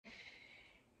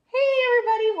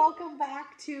welcome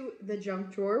back to the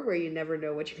junk drawer where you never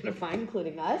know what you're going to find,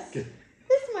 including us. This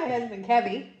is my husband,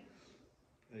 Kevy.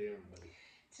 Hey, everybody.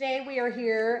 Today we are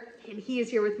here, and he is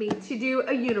here with me to do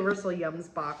a Universal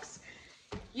Yums box.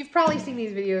 You've probably seen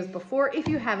these videos before. If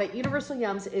you haven't, Universal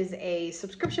Yums is a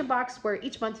subscription box where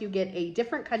each month you get a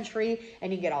different country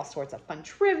and you get all sorts of fun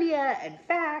trivia and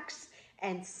facts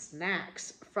and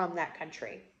snacks from that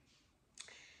country.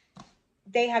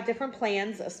 They have different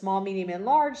plans, a small, medium, and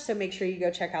large, so make sure you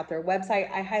go check out their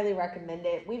website. I highly recommend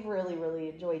it. We've really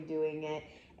enjoyed doing it.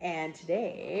 And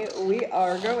today we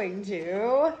are going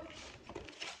to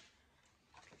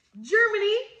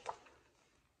Germany.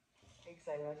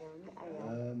 Excited about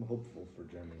Germany? I'm hopeful for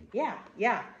Germany. Yeah.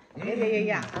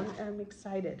 I'm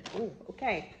excited. Ooh,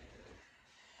 okay.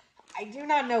 I do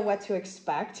not know what to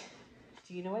expect.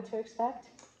 Do you know what to expect?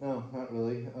 No, not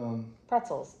really.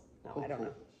 Pretzels. No, hopeful. I don't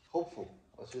know. Hopeful.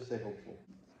 Let's just say hopeful.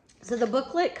 So the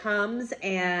booklet comes,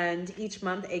 and each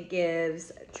month it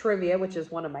gives trivia, which is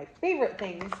one of my favorite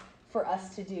things for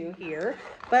us to do here.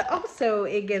 But also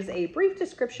it gives a brief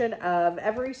description of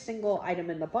every single item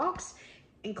in the box,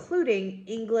 including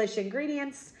English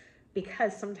ingredients,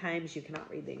 because sometimes you cannot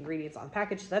read the ingredients on the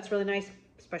package. So that's really nice,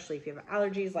 especially if you have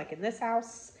allergies like in this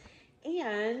house.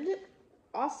 And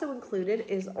also included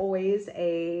is always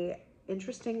a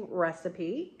interesting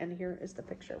recipe, and here is the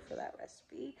picture for that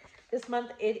recipe. This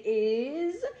month it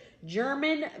is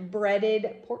German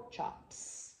breaded pork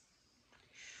chops.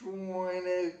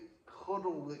 Schweine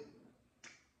cuddle.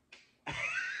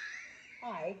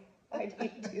 Why do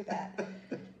you do that?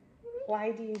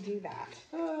 Why do you do that?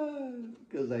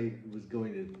 Because I was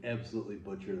going to absolutely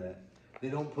butcher that. They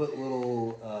don't put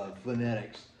little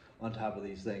phonetics on top of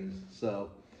these things,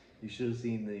 so you should have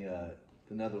seen the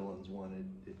Netherlands one.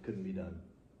 It couldn't be done.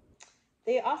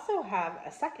 They also have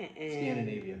a second in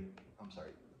Scandinavia. I'm sorry.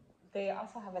 They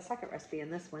also have a second recipe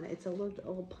in this one. It's a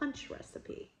little punch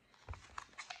recipe.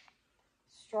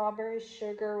 Strawberry,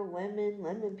 sugar,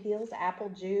 lemon peels, apple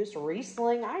juice,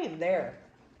 Riesling. I am there.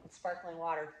 With sparkling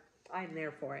water. I am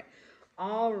there for it.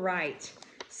 All right.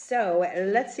 So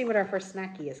let's see what our first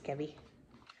snacky is, Kevy.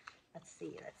 Let's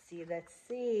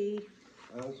see.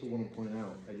 I also want to point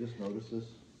out, I just noticed this.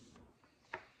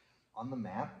 On the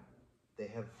map, they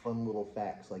have fun little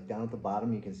facts. Like down at the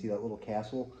bottom, you can see that little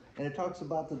castle. And it talks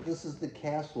about that this is the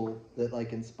castle that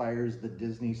like inspires the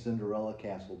Disney Cinderella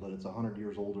castle, but it's 100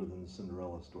 years older than the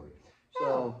Cinderella story.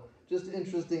 So just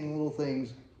interesting little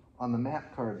things on the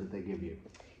map card that they give you.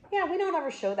 Yeah, we don't ever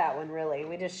show that one really.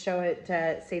 We just show it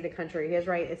to say the country. He is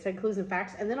right. It said clues and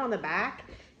facts. And then on the back,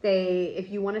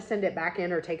 if you want to send it back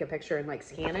in or take a picture and like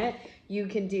scan it, you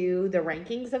can do the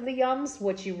rankings of the Yums,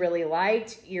 what you really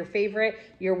liked, your favorite,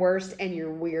 your worst, and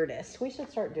your weirdest. We should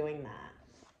start doing that.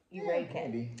 You rank it.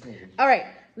 Maybe. All right,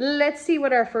 let's see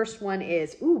what our first one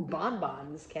is. Ooh,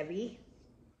 bonbons, Kevy.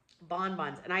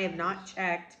 Bonbons. And I have not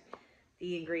checked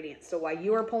the ingredients. So while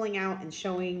you are pulling out and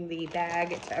showing the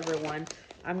bag to everyone,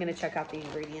 I'm going to check out the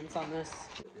ingredients on this.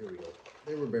 Here we go.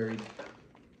 They were buried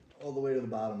all the way to the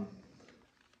bottom.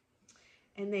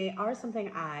 And they are something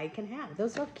I can have.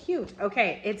 Those are cute.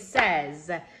 Okay, it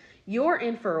says, you're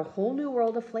in for a whole new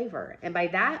world of flavor. And by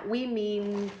that, we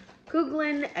mean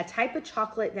Kugeln, a type of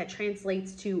chocolate that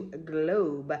translates to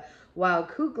globe. While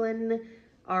Kugeln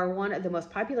are one of the most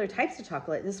popular types of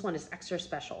chocolate, this one is extra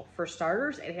special. For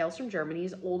starters, it hails from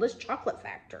Germany's oldest chocolate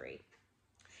factory.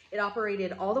 It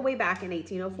operated all the way back in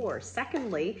 1804.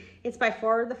 Secondly, it's by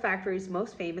far the factory's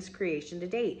most famous creation to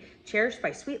date, cherished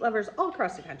by sweet lovers all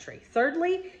across the country.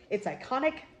 Thirdly, its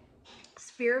iconic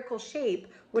spherical shape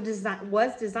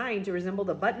was designed to resemble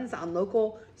the buttons on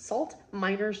local salt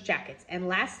miners' jackets. And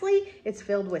lastly, it's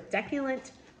filled with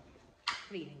decadent,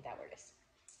 what do you think that word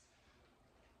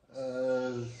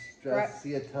is?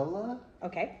 Stracciatella?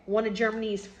 Okay, one of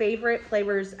Germany's favorite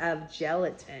flavors of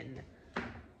gelatin.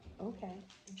 Okay,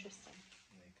 interesting.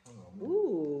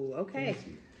 Ooh, okay.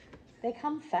 Fancy. They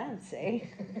come fancy.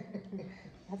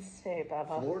 Let's see,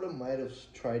 Bubba. Florida might have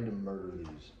tried to murder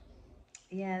these.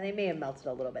 Yeah, they may have melted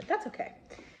a little bit. That's okay.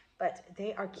 But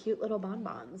they are cute little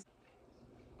bonbons.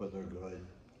 But they're good.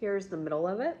 Here's the middle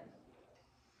of it.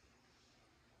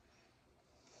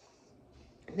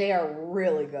 They are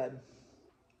really good.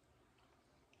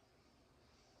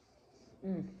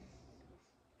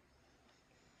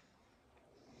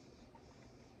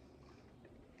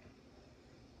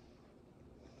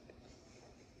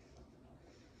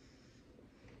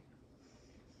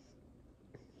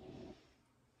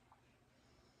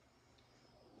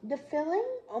 The filling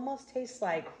almost tastes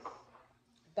like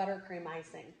buttercream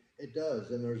icing. It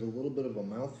does, and there's a little bit of a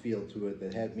mouthfeel to it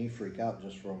that had me freak out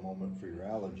just for a moment for your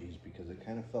allergies, because it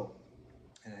kind of felt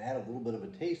And it had a little bit of a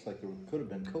taste like there could have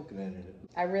been coconut in it.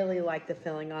 I really like the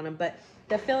filling on them, but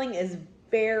the filling is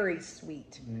very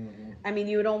sweet. I mean,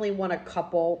 you would only want a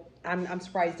couple. I'm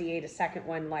surprised he ate a second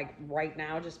one like right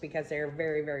now just because they're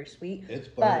very, very sweet. It's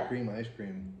But buttercream ice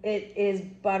cream. it is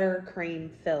buttercream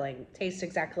filling. Tastes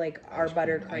exactly like our Ice cream,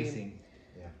 buttercream. icing.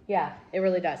 Yeah. Yeah, it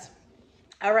really does.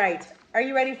 All right. Are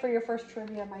you ready for your first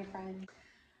trivia, my friend?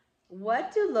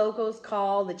 What do locals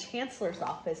call the chancellor's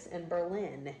office in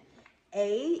Berlin?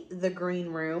 A, the green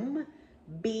room.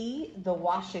 B, the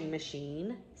washing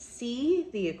machine. C,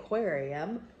 the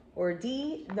aquarium. Or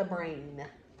D, the brain.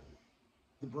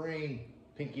 The brain.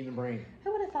 Pinky in the brain. I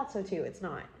would have thought so too. It's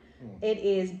not. It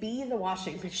is B, the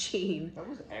washing machine. That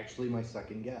was actually my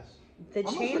second guess. The I'm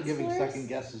gonna start giving chancellor's second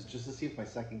guesses just to see if my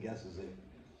second guess is it.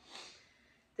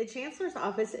 The chancellor's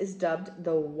office is dubbed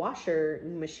the washer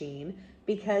machine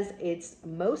because its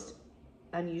most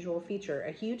unusual feature,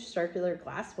 a huge circular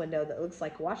glass window that looks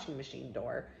like a washing machine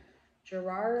door.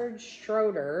 Gerard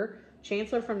Schroeder,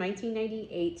 chancellor from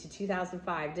 1998 to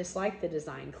 2005, disliked the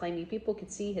design, claiming people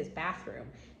could see his bathroom.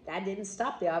 That didn't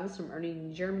stop the office from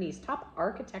earning Germany's top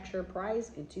architecture prize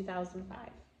in 2005.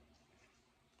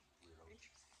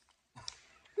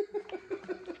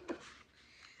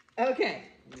 Okay.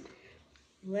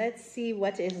 Let's see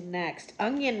what is next.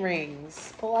 Onion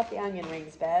rings. Pull out the onion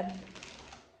rings, babe.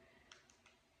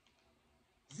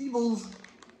 Zeebles.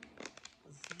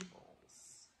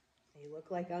 Zeebles. They look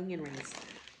like onion rings.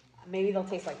 Maybe they'll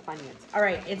taste like Funyuns. All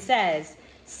right, it says,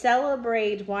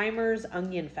 celebrate Weimer's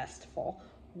Onion Festival.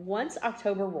 Once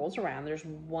October rolls around, there's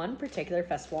one particular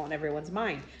festival on everyone's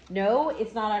mind. No,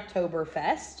 it's not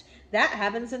Oktoberfest. That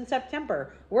happens in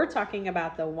September. We're talking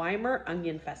about the Weimar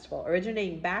Onion Festival,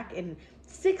 originating back in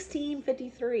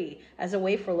 1653 as a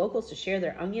way for locals to share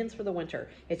their onions for the winter.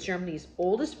 It's Germany's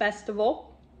oldest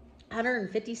festival,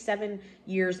 157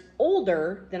 years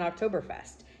older than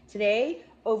Oktoberfest. Today,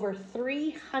 over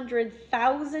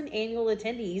 300,000 annual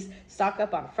attendees stock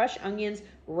up on fresh onions,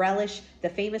 relish the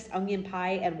famous onion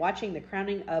pie, and watching the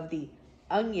crowning of the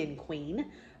Onion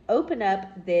Queen. Open up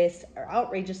this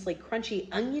outrageously crunchy,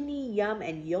 oniony yum,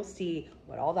 and you'll see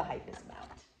what all the hype is about.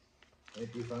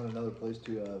 If we found another place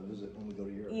to visit when we go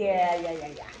to Europe. Yeah.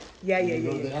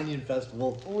 Go to the onion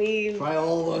festival. Try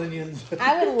all the onions.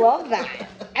 I would love that.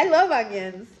 I love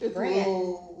onions. It's Bring a it.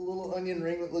 little onion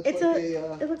ring that looks It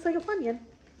looks like a Funyun.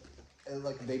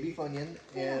 like a baby Funyun,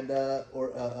 and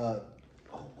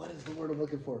what is the word I'm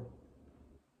looking for?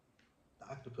 The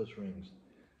octopus rings.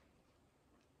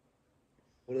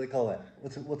 What do they call that?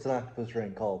 What's an octopus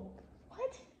ring called?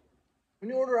 What? When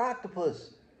you order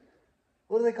octopus,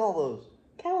 what do they call those?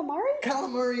 Calamari?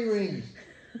 Calamari rings.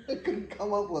 I couldn't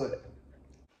come up with it.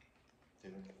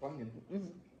 Funyun.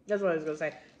 That's what I was going to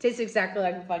say. Tastes exactly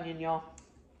like a Funyun, y'all.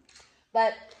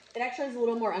 But it actually has a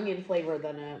little more onion flavor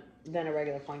than a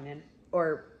regular Funyun.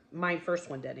 Or my first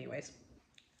one did anyways.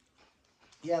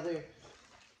 Yeah,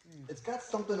 it's got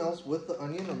something else with the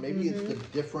onion, or maybe it's the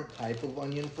different type of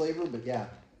onion flavor, but yeah,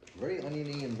 very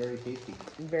oniony and very tasty.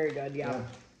 Very good, yeah.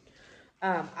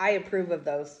 I approve of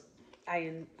those.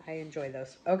 I enjoy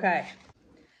those. Okay.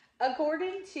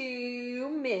 According to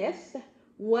myth,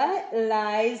 what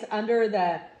lies under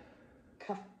the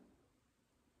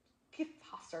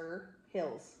Kyffhäuser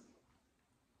Hills?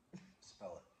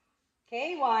 Spell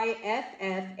it.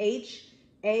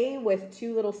 Kyffha with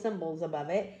two little symbols above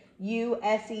it.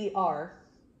 User.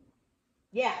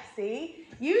 Yeah, see?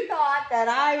 You thought that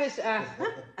I was,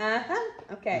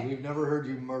 okay. We've never heard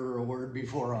you murder a word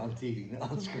before on TV,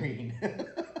 on screen.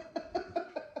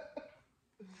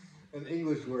 An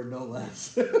English word, no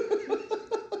less. He's right.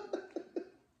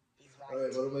 All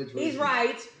right, what are my choices? He's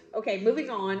right. Okay, moving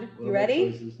on. What You are my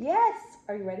ready? choices? Yes.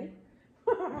 Are you ready?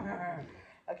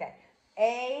 Okay.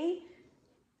 A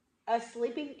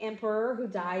sleeping emperor who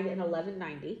died in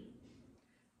 1190.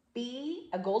 B,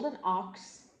 a golden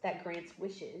ox that grants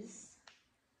wishes.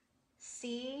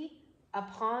 C, a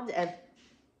pond of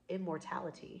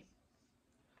immortality.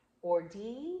 Or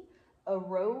D, a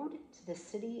road to the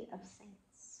city of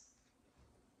saints.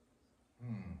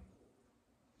 I'm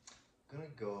gonna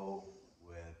go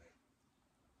with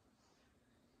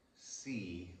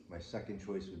C. My second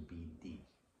choice would be D.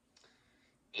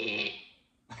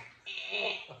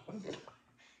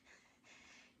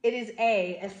 It is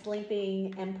a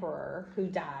sleeping emperor who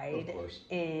died Of course.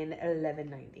 in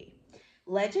 1190.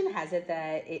 Legend has it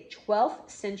that 12th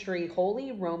century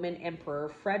Holy Roman Emperor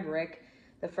Frederick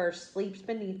I sleeps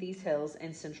beneath these hills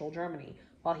in central Germany.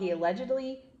 While he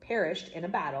allegedly perished in a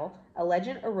battle, a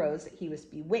legend arose that he was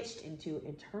bewitched into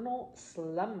eternal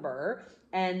slumber,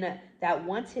 and that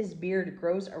once his beard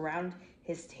grows around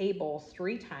his table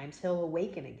 3 times, he'll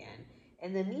awaken again.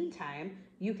 In the meantime,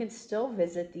 you can still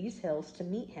visit these hills to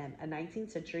meet him, a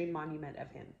 19th century monument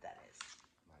of him, that is.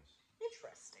 Nice.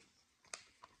 Interesting.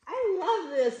 I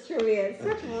love this trivia. It's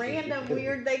such random,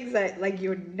 weird things that, like, you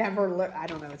would never look. I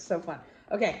don't know. It's so fun.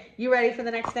 Okay, you ready for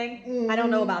the next thing? I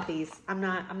don't know about these. I'm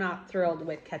not thrilled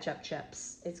with ketchup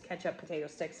chips. It's ketchup potato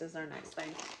sticks is our next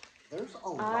thing. There's a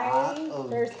lot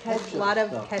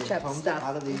of ketchup stuff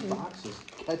out of these boxes.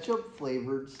 Ketchup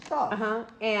flavored stuff.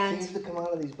 And seems to come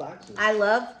out of these boxes. I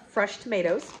love fresh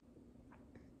tomatoes.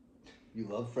 You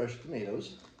love fresh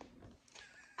tomatoes.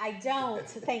 I don't.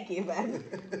 Thank you, Ben.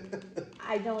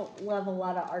 I don't love a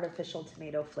lot of artificial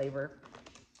tomato flavor.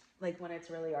 Like when it's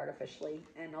really artificially,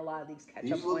 and a lot of these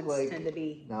ketchup ones tend to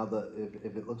be. Now if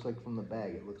it looks like from the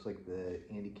bag, it looks like the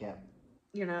Andy Cap.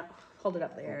 You're not. Hold it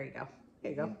up there. There you go.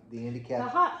 There you go. The Andy Cap. The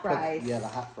hot fries. Yeah, the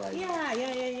hot fries.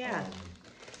 Yeah.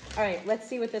 All right, let's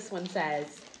see what this one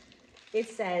says. It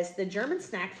says, the German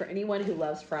snack for anyone who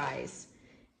loves fries.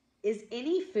 Is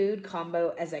any food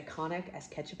combo as iconic as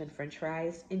ketchup and french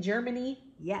fries? In Germany,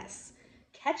 yes.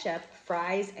 Ketchup,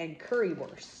 fries, and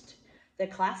currywurst. The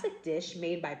classic dish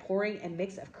made by pouring a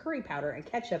mix of curry powder and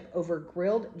ketchup over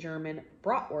grilled German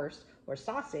bratwurst or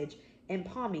sausage and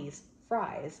pommes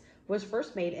fries was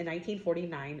first made in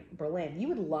 1949 Berlin. You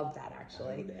would love that,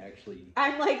 actually. I would actually.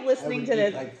 I'm like listening to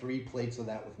this. Like 3 plates of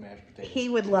that with mashed potatoes. He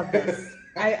would love this.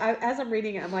 I as I'm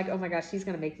reading it, I'm like, oh my gosh, he's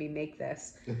gonna make me make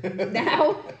this.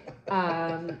 Now,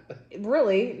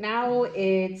 really, now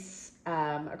it's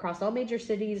across all major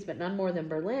cities, but none more than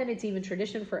Berlin. It's even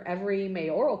tradition for every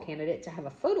mayoral candidate to have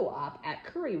a photo op at a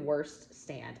currywurst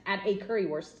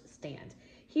stand.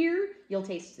 Here, you'll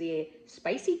taste the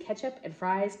spicy ketchup and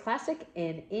fries, classic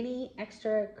in any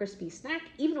extra crispy snack.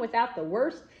 Even without the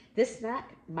worst, this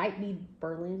snack might be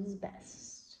Berlin's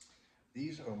best.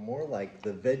 These are more like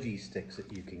the veggie sticks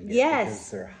that you can get because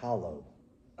they're hollow.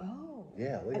 Oh.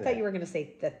 Yeah, look at that. I thought you were going to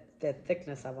say the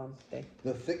thickness of them.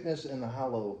 The thickness and the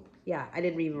hollow. Yeah, I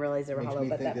didn't even realize they were hollow.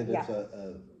 Makes me think that it's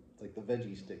like the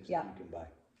veggie sticks that you can buy.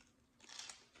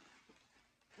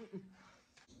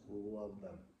 Love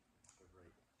them.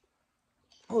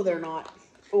 Oh, they're not.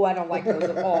 Oh, I don't like those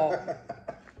at all.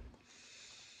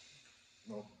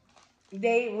 No.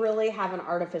 They really have an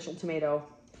artificial tomato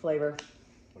flavor.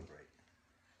 They're great.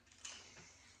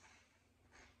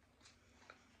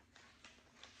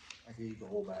 I can eat the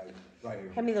whole bag right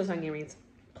here. Hand me those onion rings,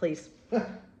 please. I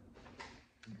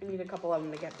need a couple of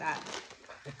them to get that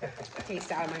taste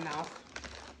out of my mouth.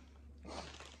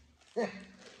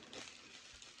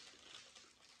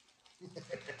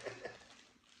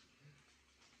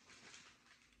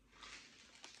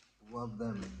 Love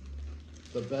them.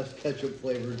 The best ketchup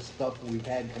flavored stuff we've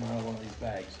had come out of one of these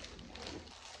bags.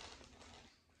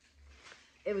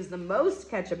 It was the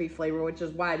most ketchupy flavor, which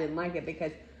is why I didn't like it,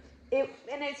 because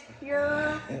it's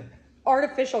pure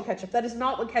artificial ketchup. That is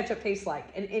not what ketchup tastes like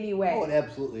in any way. Oh, it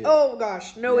absolutely is. Oh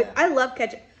gosh, no! Yeah. I love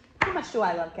ketchup. How much do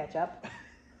I love ketchup?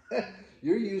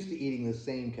 You're used to eating the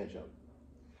same ketchup,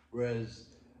 whereas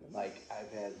like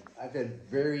I've had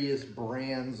various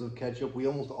brands of ketchup. We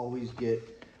almost always get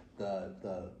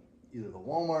the either the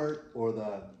Walmart or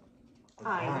the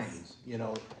Heinz. You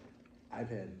know, I've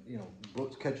had, you know,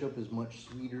 Brooks ketchup is much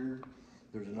sweeter.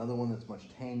 There's another one that's much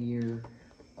tangier.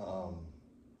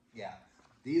 Yeah,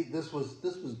 this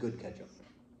was good ketchup.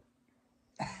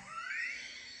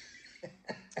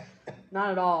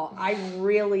 Not at all. I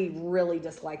really, really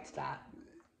disliked that.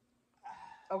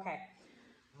 Okay.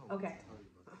 Okay.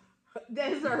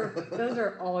 Those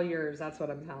are all yours. That's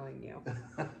what I'm telling you.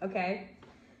 Okay.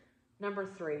 Number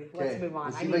 3. Let's move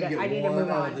on. I need to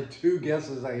move on. The 2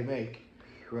 guesses I make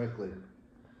correctly.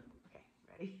 Okay.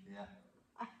 Ready? Yeah.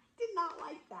 I did not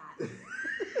like that.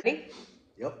 Ready?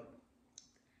 Yep.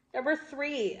 Number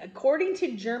 3. According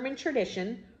to German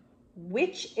tradition,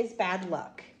 which is bad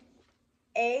luck?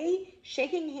 A,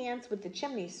 shaking hands with the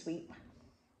chimney sweep.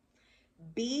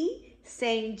 B,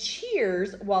 saying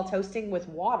cheers while toasting with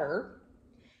water.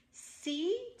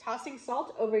 C, tossing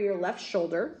salt over your left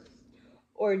shoulder.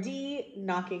 Or D,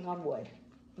 knocking on wood.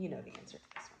 You know the answer to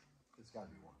this one. It's got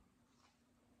to be 1.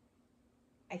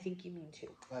 I think you mean 2.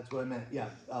 That's what I meant. Yeah.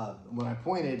 When I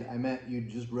pointed, I meant you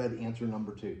just read answer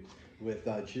number 2 with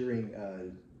cheering.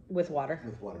 With water.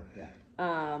 With water. Yeah.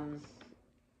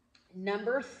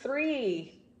 Number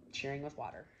 3, cheering with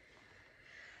water.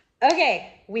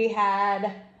 Okay, we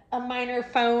had a minor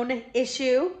phone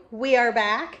issue. We are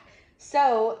back.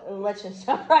 So let's just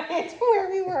jump right into where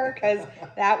we were, because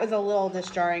that was a little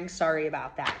disjarring. Sorry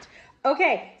about that.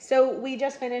 Okay, so we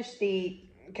just finished the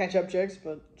ketchup chips,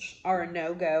 which are a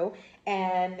no-go.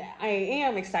 And I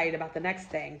am excited about the next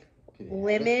thing. Can you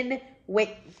have it? Lemon,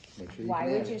 wait. Make sure you Why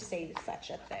can would have you it. say such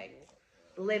a thing?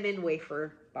 Lemon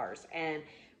wafer bars. And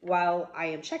while I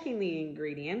am checking the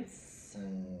ingredients,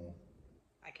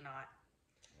 I cannot.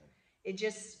 It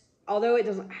just, although it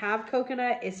doesn't have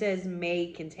coconut, it says may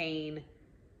contain,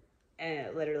 and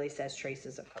it literally says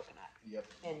traces of coconut. Yep.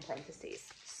 In parentheses.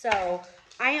 So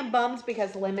I am bummed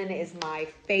because lemon is my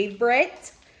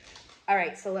favorite. All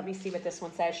right, so let me see what this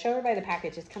one says. Show her by the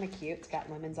package. It's kind of cute. It's got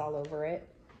lemons all over it.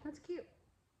 That's cute.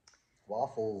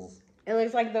 Waffles. It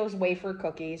looks like those wafer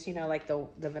cookies, you know, like the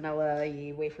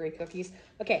vanilla-y wafery cookies.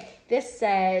 Okay, this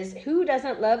says, who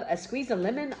doesn't love a squeeze of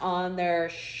lemon on their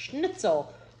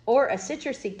schnitzel or a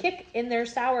citrusy kick in their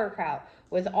sauerkraut?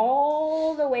 With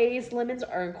all the ways lemons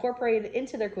are incorporated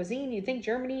into their cuisine, you think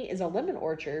Germany is a lemon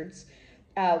orchards.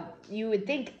 You would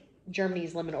think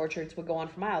Germany's lemon orchards would go on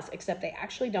for miles, except they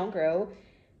actually don't grow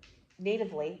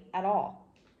natively at all.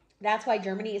 That's why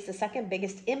Germany is the second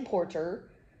biggest importer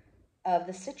of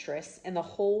the citrus in the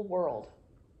whole world.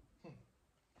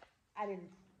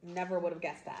 Never would have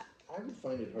guessed that. I would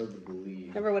find it hard to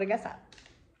believe. Never would have guessed that.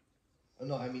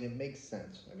 No, I mean, it makes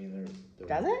sense. I mean, they're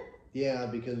Does it? Yeah,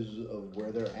 because of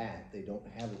where they're at. They don't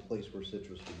have a place where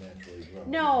citrus would naturally grow.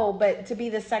 No, but to be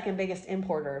the second biggest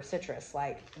importer of citrus,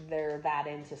 like they're that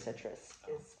into citrus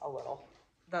is a little.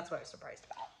 That's what I was surprised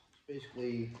about.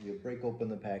 Basically, you break open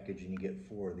the package and you get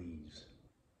 4 of these.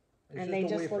 It's And they a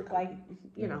just wafer look cookie. like,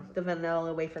 you know, the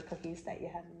vanilla wafer cookies that you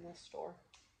had in the store.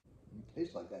 It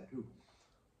tastes like that too.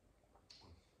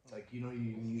 Like, you know,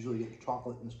 you usually get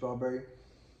chocolate and strawberry.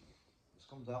 This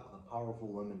comes out with a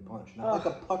powerful lemon punch. Not like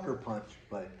a pucker punch,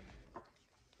 but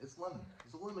it's lemon.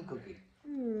 It's a lemon cookie.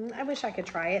 I wish I could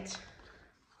try it.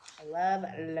 I love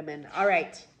lemon. All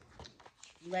right.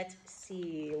 Let's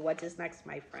see. What is next,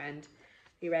 my friend?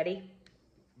 You ready?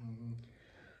 Mm-hmm.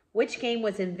 Which game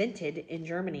was invented in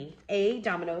Germany? A,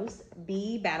 Dominoes,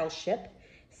 B, Battleship,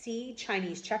 C,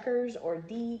 Chinese checkers, or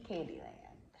D, Candyland?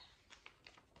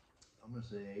 I'm going to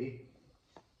say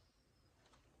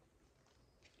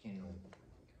Candyland.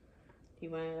 You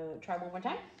want to try one more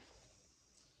time?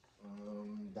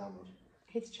 Dominoes.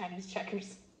 It's Chinese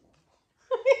checkers.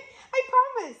 I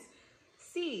promise.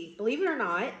 C, believe it or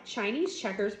not, Chinese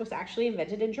checkers was actually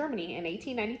invented in Germany in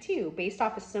 1892 based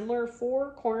off a similar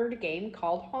 4-cornered game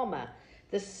called Halma.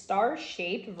 The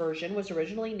star-shaped version was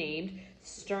originally named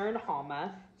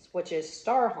Sternhalma, which is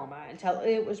Star Halma, until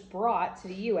it was brought to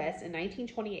the U.S. in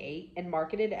 1928 and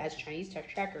marketed as Chinese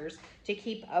checkers to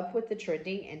keep up with the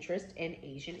trending interest in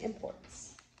Asian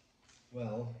imports.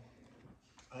 Well,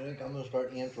 I think I'm going to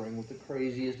start answering with the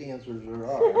craziest answers there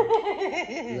are.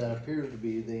 That appears to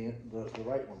be the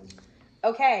right ones.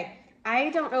 Okay,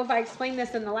 I don't know if I explained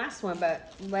this in the last one,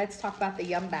 but let's talk about the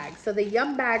Yum Bag. So the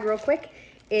Yum Bag, real quick,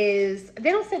 is, they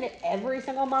don't send it every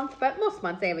single month, but most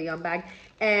months they have a Yum Bag.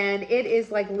 And it is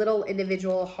like little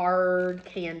individual hard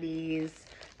candies,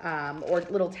 or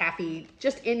little taffy,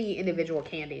 just any individual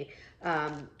candy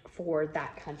for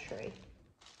that country.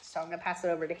 So I'm going to pass it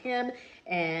over to him.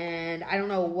 And I don't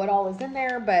know what all is in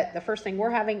there, but the first thing we're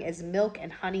having is milk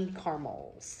and honey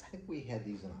caramels. I think we had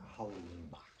these in a Halloween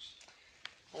box.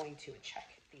 Going to check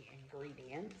the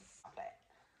ingredients.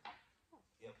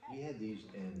 Yep, we had these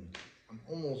in,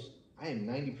 I am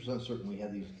 90% certain we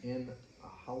had these in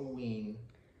a Halloween.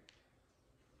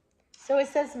 So it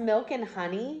says milk and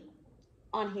honey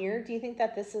on here. Do you think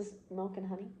that this is milk and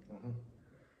honey?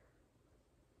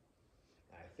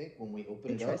 I think when we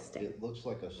open it up, it looks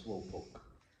like a slow poke.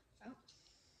 Oh.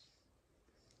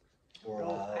 Or,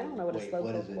 I don't know what a slow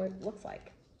poke looks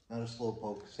like. Not a slow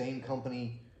poke. Same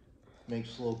company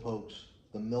makes slow pokes.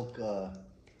 The milk,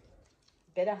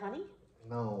 Bit of honey?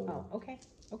 no. Oh, okay.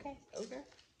 Okay.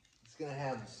 It's gonna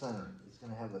have the center. It's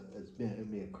gonna have it'll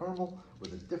be a caramel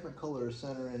with a different color of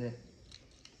center in it.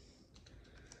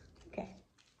 Okay.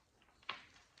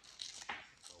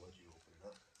 I'll let you open it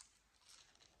up.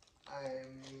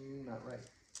 I'm not right.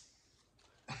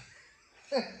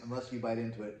 Unless you bite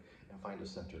into it and find a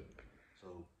center. So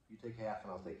you take half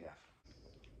and I'll take half.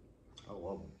 I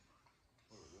love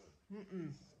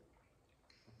them.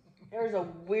 There's a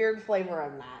weird flavor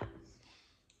in that.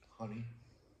 Honey.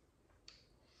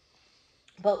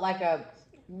 But like a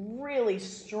really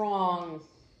strong,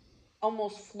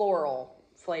 almost floral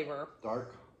flavor.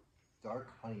 Dark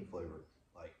honey flavor.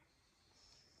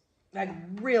 Like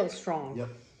real strong. Yep.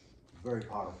 Very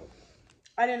powerful.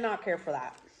 I did not care for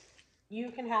that.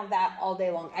 You can have that all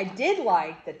day long. I did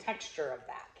like the texture of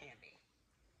that candy.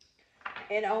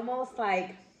 It almost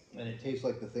like... And it tastes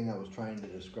like the thing I was trying to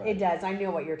describe. It does. I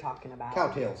know what you're talking about.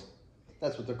 Cowtails.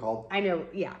 That's what they're called. I know,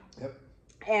 yeah. Yep.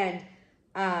 And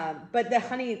But the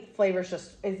honey flavor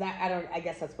I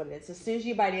guess that's what it is. As soon as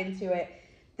you bite into it,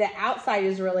 the outside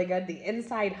is really good. The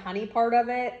inside honey part of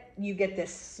it, you get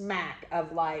this smack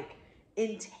of like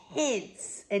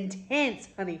intense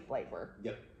honey flavor.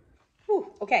 Yep.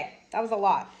 Whew, okay, that was a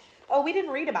lot. Oh, we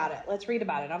didn't read about it. Let's read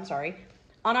about it. I'm sorry.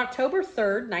 On October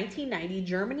 3rd, 1990,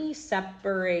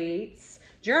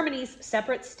 Germany's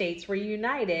separate states were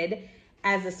united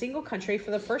as a single country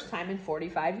for the first time in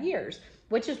 45 years,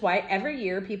 which is why every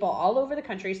year people all over the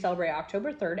country celebrate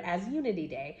October 3rd as Unity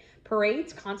Day.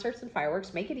 Parades, concerts, and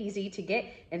fireworks make it easy to get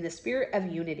in the spirit of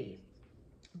unity.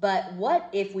 But what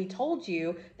if we told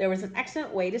you there was an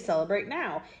excellent way to celebrate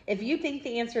now? If you think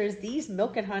the answer is these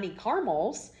milk and honey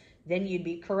caramels, then you'd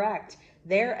be correct.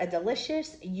 They're a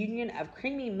delicious union of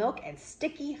creamy milk and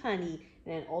sticky honey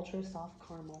in an ultra soft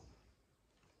caramel.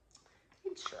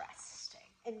 Interesting.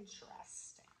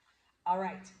 All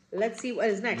right, let's see what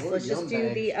is next. More Let's just Yum do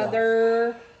Bag the stuff.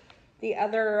 other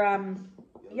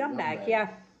Yum Bag. Yeah.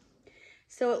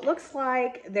 So it looks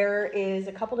like there is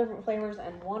a couple different flavors,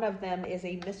 and one of them is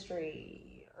a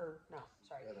mystery.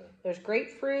 There's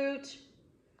grapefruit,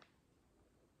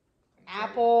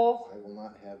 apple. I will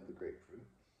not have the grapefruit.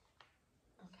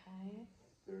 Okay.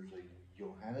 There's a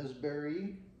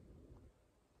Johannisberry.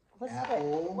 Let's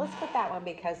Apple. let's put that one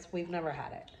because we've never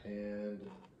had it. And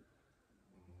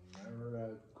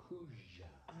Maracuja.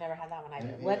 I've never had that one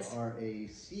either. Let's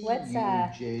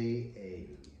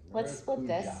split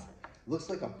this. Looks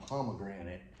like a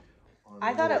pomegranate.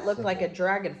 I thought it looked like a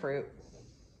dragon fruit.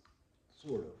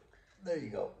 Sort of. There you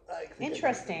go.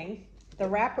 Interesting. The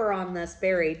wrapper on this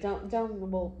berry.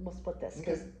 We'll split this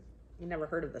because you never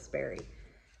heard of this berry.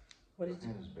 What is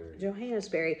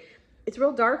Johannisberry? It's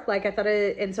real dark. Like I thought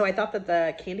it, and so I thought that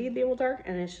the candy would be real dark,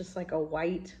 and it's just like a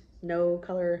white, no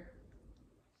color.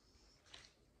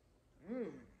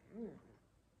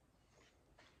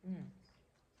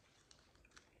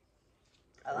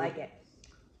 I like it.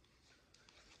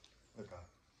 Okay.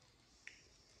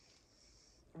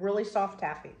 Really soft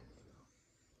taffy.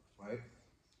 Right?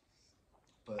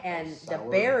 But And sour, the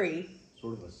berry.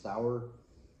 Sort of a sour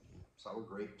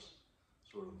grapes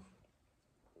sort of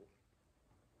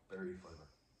berry flavor.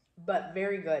 But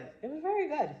very good. It was very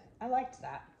good. I liked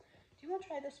that. Do you want to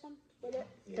try this one? Split it?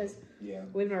 Because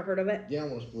we've never heard of it. Yeah, I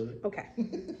want to split it. Okay.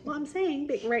 Well, I'm saying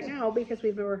right now because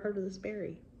we've never heard of this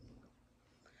berry.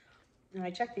 And I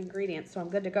checked the ingredients, so I'm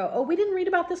good to go. Oh, we didn't read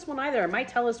about this one either. It might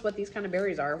tell us what these kind of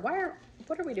berries are. What are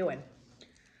we doing?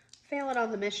 Failing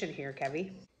on the mission here,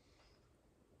 Kevy.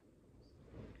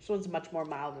 This one's much more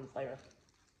mild in flavor.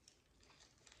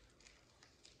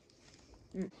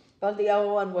 But the other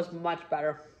one was much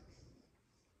better.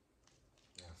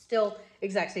 Yeah. Still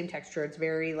exact same texture. It's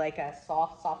very like a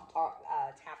soft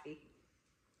taffy.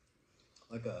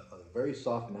 Like a very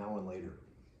soft now and later.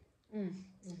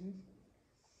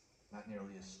 Not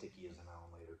nearly as sticky as an now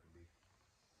and later can be.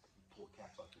 You pull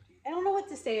caps off your teeth. I don't know what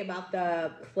to say about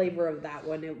the flavor of that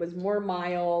one. It was more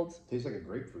mild. Tastes like a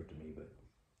grapefruit to me, but it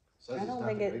says I don't it's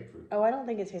think not it. grapefruit. Oh, I don't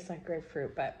think it tastes like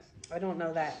grapefruit, but I don't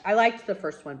know that. I liked the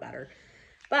first one better,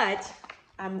 but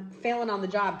I'm failing on the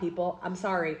job, people. I'm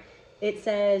sorry. It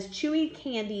says chewy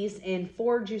candies in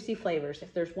 4 juicy flavors.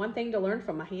 If there's one thing to learn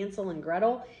from Hansel and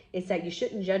Gretel, it's that you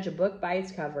shouldn't judge a book by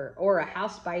its cover or a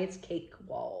house by its cake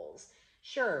walls.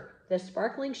 Sure, the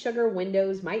sparkling sugar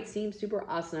windows might seem super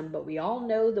awesome, but we all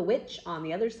know the witch on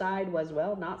the other side was,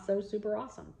 well, not so super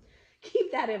awesome.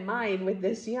 Keep that in mind with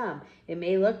this yum. It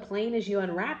may look plain as you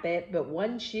unwrap it, but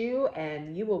one chew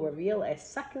and you will reveal a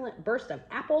succulent burst of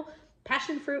apple,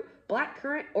 passion fruit,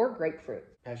 blackcurrant, or grapefruit.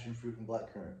 Passion fruit and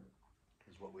blackcurrant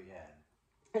is what we had.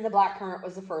 And the blackcurrant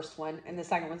was the first one, and the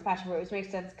second one's passion fruit, which makes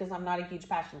sense because I'm not a huge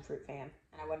passion fruit fan,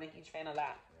 and I wasn't a huge fan of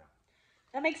that.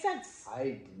 That makes sense. I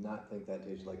did not think that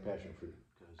tasted like passion fruit.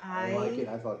 Because I like it.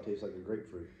 I thought it tasted like a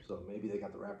grapefruit. So maybe they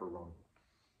got the wrapper wrong.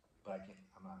 But I can't.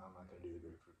 I'm not going to do the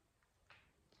grapefruit.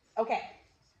 Okay.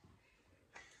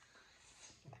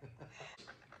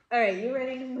 All right, you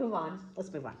ready to move on?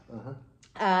 Let's move on.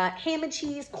 Ham and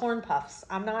cheese corn puffs.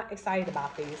 I'm not excited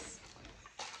about these.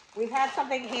 We've had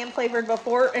something ham flavored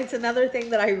before. It's another thing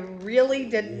that I really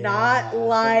did not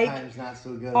like. Sometimes not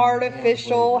so good.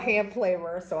 Artificial ham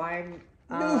flavor. So I'm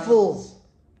Noofles.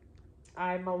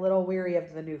 I'm a little weary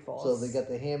of the Noofles. So they got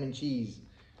the ham and cheese.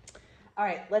 All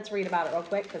right, let's read about it real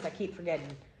quick because I keep forgetting.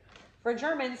 For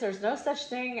Germans, there's no such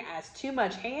thing as too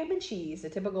much ham and cheese. A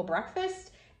typical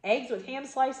breakfast: eggs with ham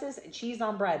slices and cheese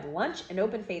on bread. Lunch: an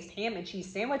open-faced ham and cheese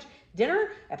sandwich. Dinner: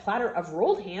 a platter of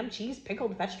rolled ham, cheese,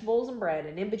 pickled vegetables, and bread.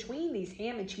 And in between these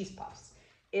ham and cheese puffs,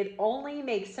 It only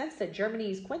makes sense that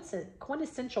Germany's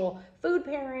quintessential food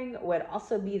pairing would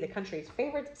also be the country's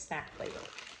favorite snack flavor.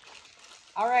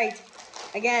 All right.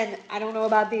 Again, I don't know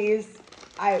about these.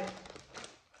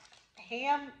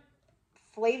 Ham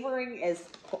flavoring is,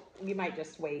 you might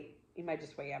just wait. I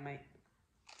might.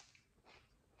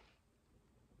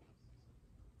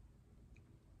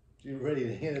 You were ready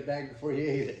to hand it back before you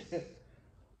ate it.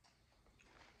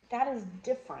 That is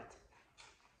different.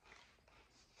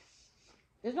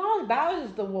 It's not as bad as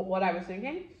what I was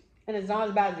thinking, and it's not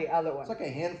as bad as the other one. It's like a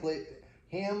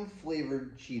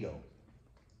ham-flavored Cheeto.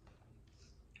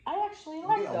 I actually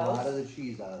like those. You get a lot of the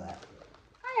cheese out of that.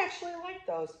 I actually like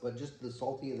those. But just the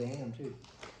salty of the ham, too.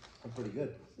 They're pretty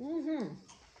good. Mm-hmm.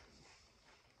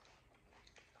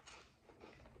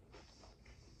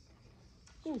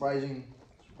 Surprising.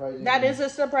 That is a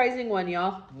surprising one,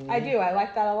 y'all. I do. I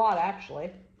like that a lot,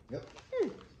 actually. Yep.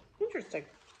 Interesting.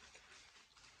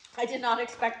 I did not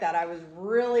expect that. I was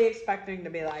really expecting to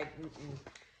be like,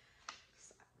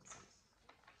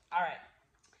 All right.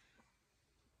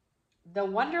 The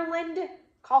Wonderland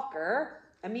Kalker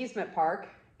amusement park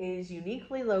is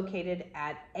uniquely located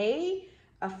at A,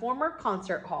 a former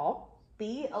concert hall,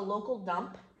 B, a local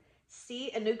dump,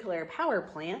 C, a nuclear power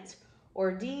plant,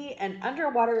 or D, an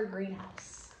underwater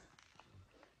greenhouse.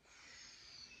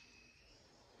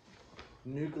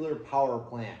 Nuclear power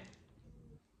plant.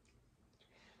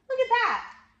 Look at that.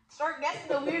 Start guessing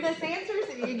the weirdest answers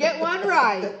and you get one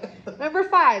right. Number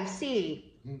 5,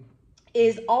 C.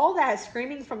 Is all that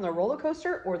screaming from the roller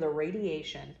coaster or the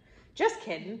radiation? Just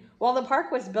kidding. While the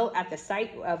park was built at the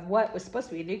site of what was supposed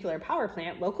to be a nuclear power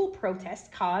plant, local protests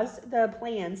caused the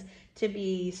plans to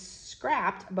be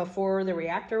scrapped before the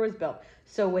reactor was built.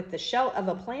 So with the shell of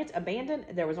a plant abandoned,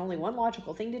 there was only one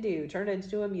logical thing to do: turn it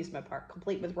into an amusement park,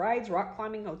 complete with rides, rock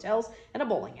climbing, hotels, and a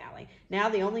bowling alley. Now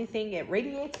the only thing it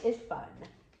radiates is fun.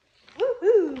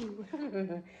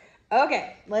 Woohoo!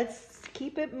 Okay, let's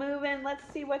keep it moving. Let's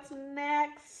see what's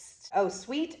next. Oh,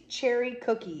 sweet cherry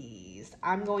cookies.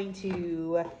 I'm going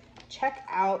to check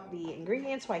out the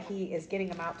ingredients while he is getting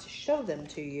them out to show them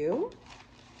to you.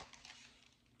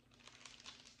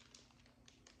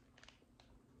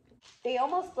 They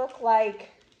almost look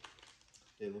like...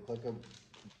 They look like a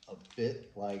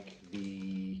bit like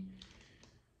the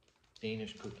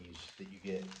Danish cookies that you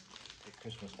get at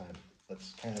Christmas time.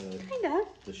 That's kind of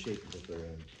the shape that they're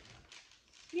in.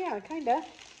 Yeah, kinda.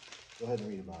 Go ahead and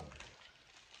read about it.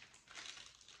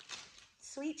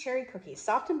 Sweet cherry cookies,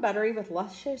 soft and buttery with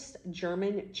luscious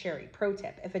German cherry. Pro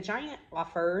tip: if a giant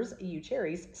offers you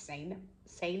cherries,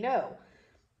 say no.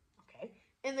 Okay.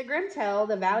 In the grim tale,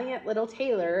 The Valiant Little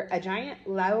Tailor, a giant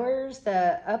lowers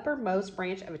the uppermost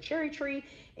branch of a cherry tree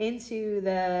into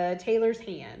the tailor's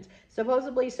hand,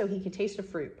 supposedly so he can taste the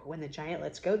fruit. But when the giant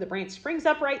lets go, the branch springs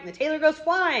upright and the tailor goes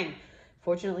flying.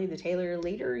 Fortunately, the tailor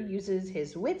later uses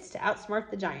his wits to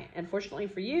outsmart the giant. Unfortunately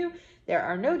for you, there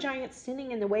are no giants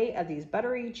standing in the way of these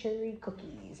buttery cherry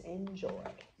cookies. Enjoy.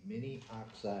 Mini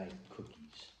oxide cookies.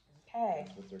 Okay.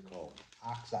 That's what they're called.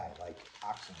 Oxide, like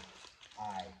oxen.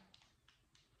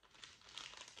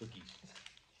 Cookies.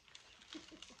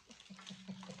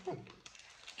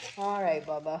 All right,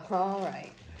 Bubba. All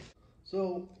right.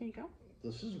 So, Here you go.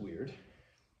 This is weird.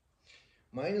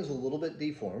 Mine is a little bit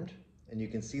deformed, and you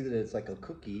can see that it's like a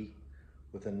cookie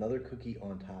with another cookie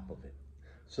on top of it.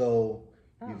 So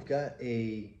you've got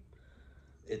it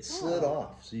slid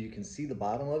off, so you can see the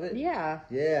bottom of it. Yeah.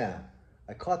 Yeah.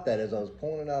 I caught that as I was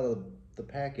pulling it out of the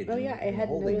package. Oh, yeah. I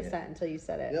hadn't noticed that until you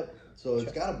said it. Yep. So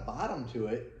it's got a bottom to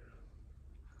it.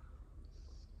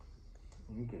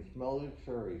 You can smell the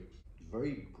cherry.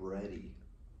 Very bready.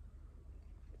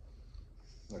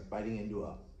 Like biting into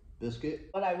a biscuit.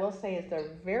 What I will say is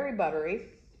they're very buttery.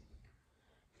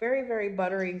 Very, very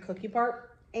buttery cookie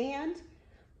part. And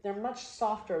they're much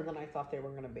softer than I thought they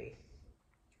were going to be.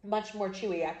 Much more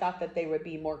chewy. I thought that they would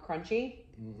be more crunchy.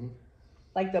 Mm-hmm.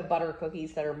 Like the butter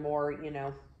cookies that are more,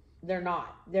 they're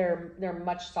not. They're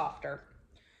much softer.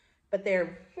 But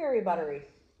they're very buttery.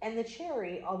 And the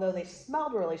cherry, although they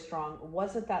smelled really strong,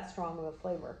 wasn't that strong of a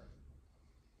flavor.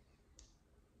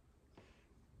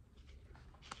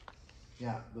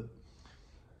 Yeah, but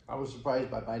I was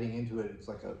surprised by biting into it. It's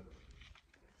like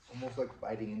almost like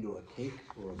biting into a cake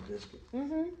or a biscuit.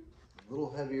 Mm-hmm. A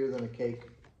little heavier than a cake.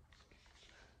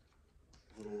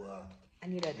 I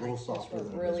need a little softer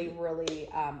than really, really,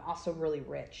 also really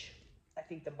rich. I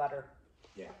think the butter.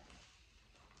 Yeah.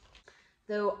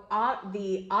 The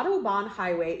Autobahn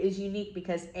highway is unique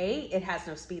because A, it has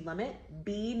no speed limit.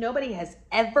 B, nobody has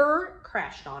ever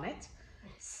crashed on it.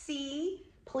 C,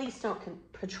 police don't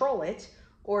patrol it.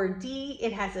 Or D,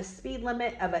 it has a speed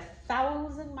limit of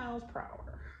 1,000 miles per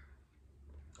hour.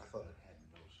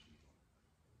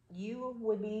 You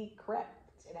would be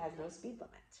correct. It has no speed limit.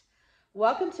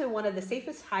 Welcome to one of the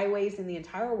safest highways in the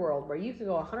entire world, where you can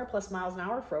go 100 plus miles an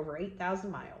hour for over 8,000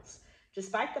 miles.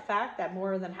 Despite the fact that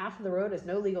more than half of the road has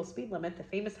no legal speed limit, the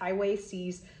famous highway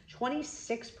sees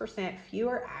 26%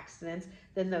 fewer accidents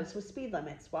than those with speed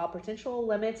limits. While potential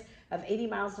limits of 80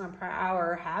 miles per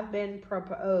hour have been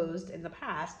proposed in the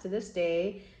past, to this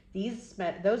day,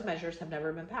 those measures have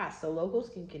never been passed, so locals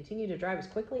can continue to drive as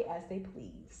quickly as they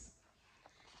please.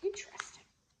 Interesting.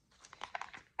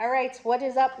 All right, what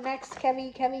is up next,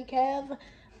 Kev?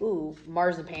 Ooh,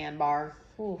 marzipan bar.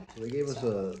 Ooh, So they gave us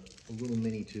a little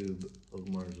mini tube of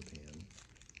marzipan,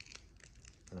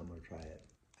 and I'm gonna try it.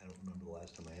 I don't remember the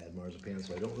last time I had marzipan,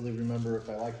 so I don't really remember if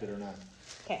I liked it or not.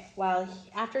 Okay, well,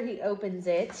 after he opens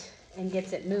it and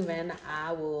gets it moving,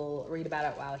 I will read about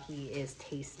it while he is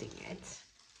tasting it.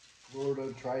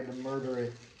 Florida tried to murder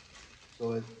it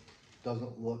so it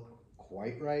doesn't look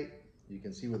quite right. You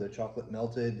can see where the chocolate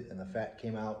melted and the fat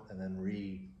came out and then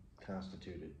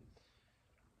reconstituted.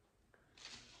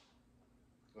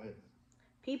 Go ahead.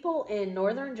 People in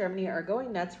northern Germany are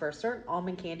going nuts for a certain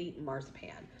almond candy,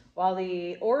 marzipan. While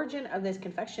the origin of this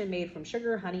confection made from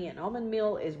sugar, honey, and almond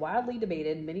meal is wildly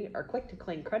debated, many are quick to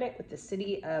claim credit with the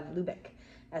city of Lübeck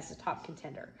as the top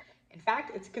contender. In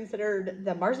fact, it's considered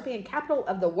the marzipan capital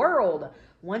of the world.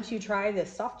 Once you try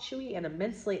this soft, chewy, and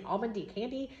immensely almondy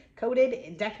candy coated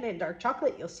in decadent dark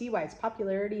chocolate, you'll see why its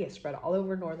popularity has spread all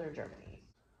over northern Germany.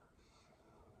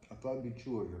 I thought it'd be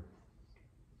chewier.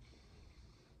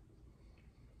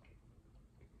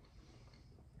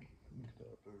 Get that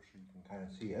up there so you can kind of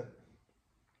see it.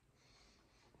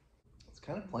 It's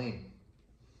kind of plain.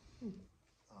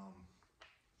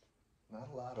 Not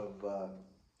a lot of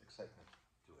excitement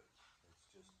to it.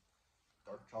 It's just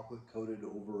dark chocolate coated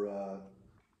over a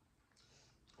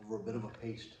bit of a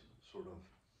paste, sort of.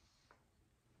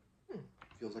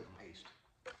 Feels like a paste.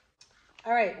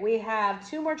 All right, we have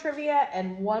 2 more trivia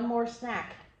and 1 more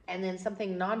snack, and then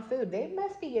something non-food. They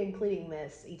must be including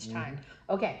this each time.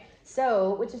 Okay,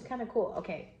 so, which is kind of cool.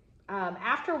 Okay,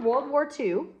 after World War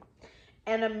II,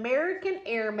 an American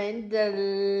airman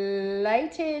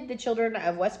delighted the children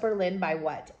of West Berlin by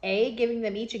what? A, giving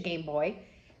them each a Game Boy.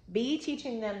 B,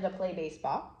 teaching them to play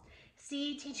baseball.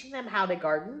 C, teaching them how to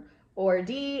garden. Or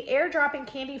D, airdropping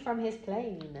candy from his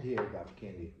plane. He airdropped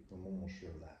candy. I'm almost sure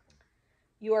of that.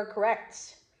 You are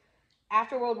correct.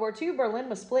 After World War II, Berlin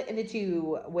was split into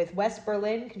 2, with West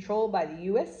Berlin controlled by the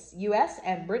US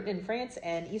and Britain and France,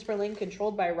 and East Berlin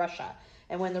controlled by Russia.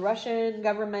 And when the Russian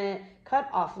government cut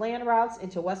off land routes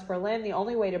into West Berlin, the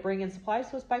only way to bring in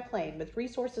supplies was by plane. With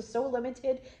resources so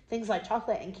limited, things like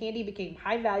chocolate and candy became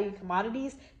high-value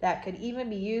commodities that could even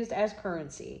be used as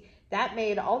currency. That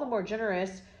made all the more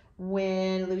generous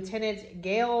when Lieutenant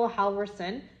Gail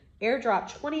Halvorsen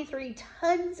airdropped 23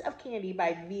 tons of candy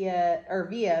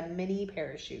via mini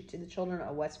parachute to the children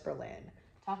of West Berlin.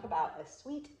 Talk about a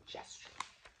sweet gesture.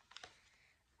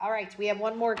 All right, we have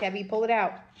 1 more, Kevy. Pull it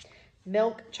out.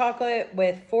 Milk chocolate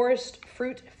with forest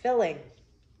fruit filling.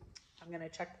 I'm going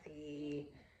to check the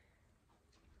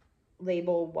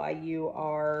label while you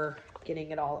are getting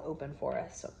it all open for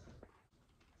us. So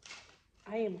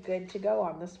I am good to go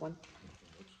on this one.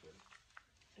 It looks good.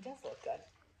 It does look good.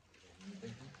 I don't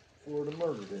think Florida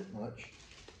murdered it much.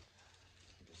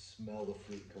 You can smell the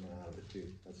fruit coming out of it too.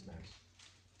 That's nice.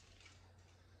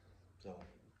 So.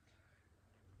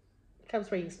 It comes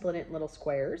where you can split it in little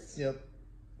squares. Yep.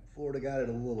 Florida got it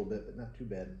a little bit, but not too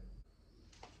bad.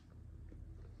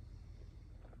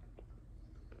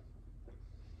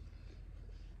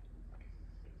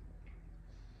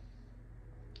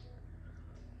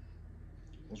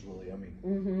 It was really yummy.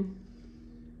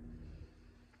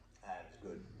 That's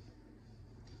good.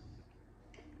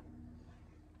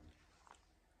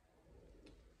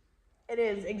 It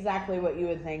is exactly what you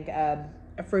would think of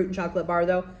a fruit and chocolate bar,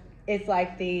 though. It's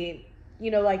like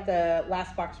like the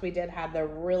last box we did had the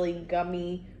really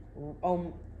gummy,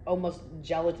 almost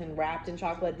gelatin wrapped in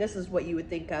chocolate. This is what you would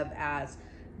think of as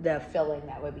the filling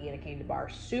that would be in a candy bar.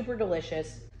 Super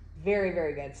delicious. Very,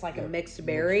 very good. It's like a mixed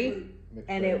berry.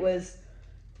 And it was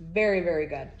very, very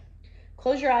good.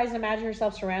 Close your eyes and imagine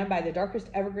yourself surrounded by the darkest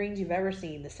evergreens you've ever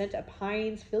seen. The scent of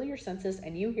pines fill your senses,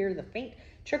 and you hear the faint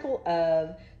trickle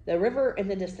of the river in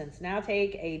the distance. Now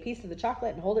take a piece of the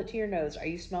chocolate and hold it to your nose. Are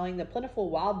you smelling the plentiful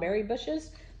wild berry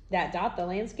bushes that dot the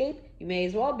landscape? You may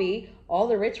as well be. All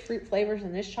the rich fruit flavors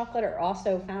in this chocolate are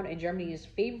also found in Germany's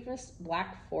famous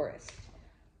Black Forest.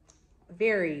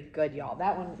 Very good, y'all.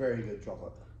 That one. Very good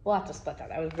chocolate. We'll have to split that.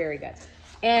 That was very good.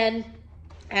 And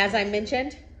as I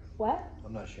mentioned, what?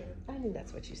 I'm not sharing. I knew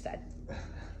that's what you said.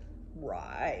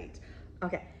 Right.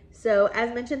 Okay, so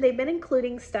as mentioned, they've been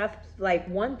including stuff like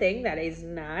one thing that is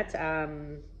not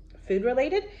food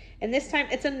related, and this time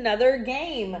it's another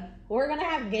game. We're gonna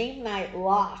have game night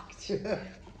locked.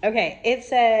 Okay, it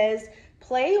says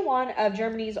play one of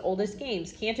Germany's oldest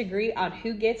games. Can't agree on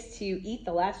who gets to eat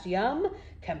the last yum?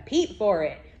 Compete for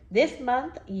it. This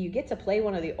month, you get to play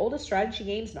one of the oldest strategy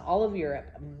games in all of Europe,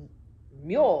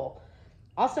 Mule,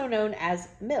 also known as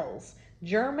Mills.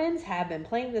 Germans have been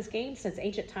playing this game since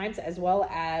ancient times, as well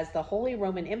as the Holy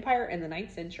Roman Empire in the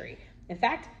 9th century. In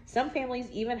fact, some families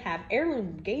even have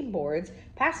heirloom game boards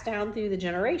passed down through the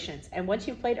generations. And once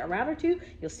you've played a round or two,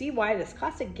 you'll see why this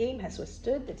classic game has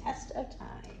withstood the test of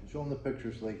time. Show them the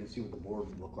pictures so they can see what the board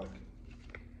would look like.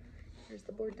 Here's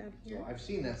the board down here. So I've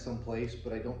seen that someplace,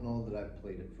 but I don't know that I've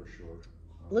played it for sure.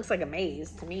 Looks like a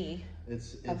maze to me.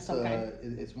 It's some kind.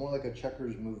 it's more like a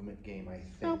checkers movement game, I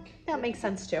Oh, think. that makes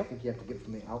sense too. I think you have to get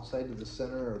from the outside to the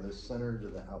center or the center to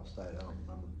the outside. I don't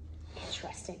remember.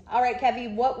 Interesting. All right,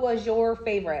 Kevy, what was your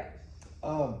favorite?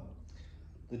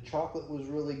 The chocolate was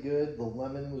really good. The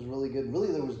lemon was really good.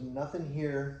 Really, there was nothing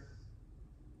here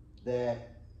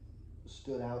that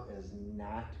stood out as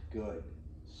not good.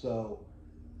 So,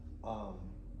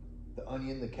 the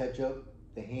onion, the ketchup,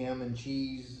 the ham and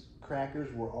cheese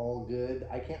crackers were all good.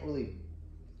 I can't really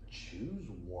choose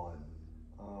one.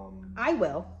 I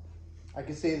will. I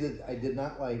can say that I did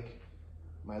not like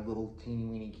my little teeny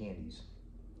weeny candies.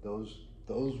 Those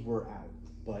were out.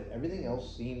 But everything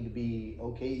else seemed to be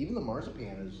okay. Even the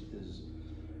marzipan is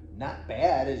not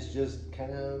bad. It's just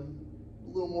kind of a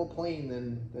little more plain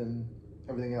than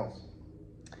everything else.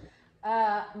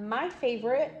 My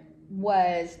favorite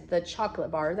was the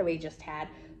chocolate bar that we just had.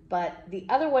 But the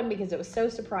other one, because it was so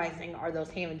surprising, are those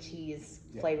ham and cheese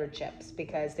flavored chips,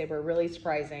 because they were really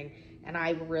surprising, and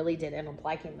I really did end up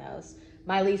liking those.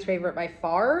 My least favorite by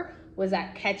far was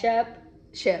that ketchup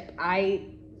chip. I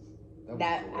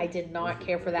did not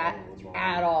care for that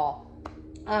at all.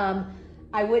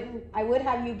 I would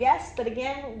have you guess, but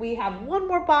again, we have one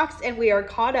more box and we are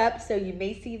caught up, so you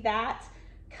may see that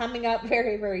coming up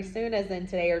very, very soon, as in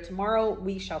today or tomorrow.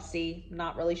 We shall see.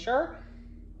 Not really sure.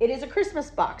 It is a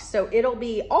Christmas box, so it'll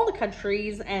be all the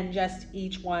countries and just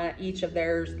each of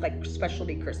their like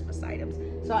specialty Christmas items.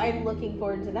 So I'm looking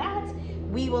forward to that.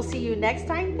 We will see you next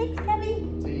time. Thanks,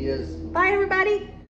 Kevin. See you. Bye, everybody.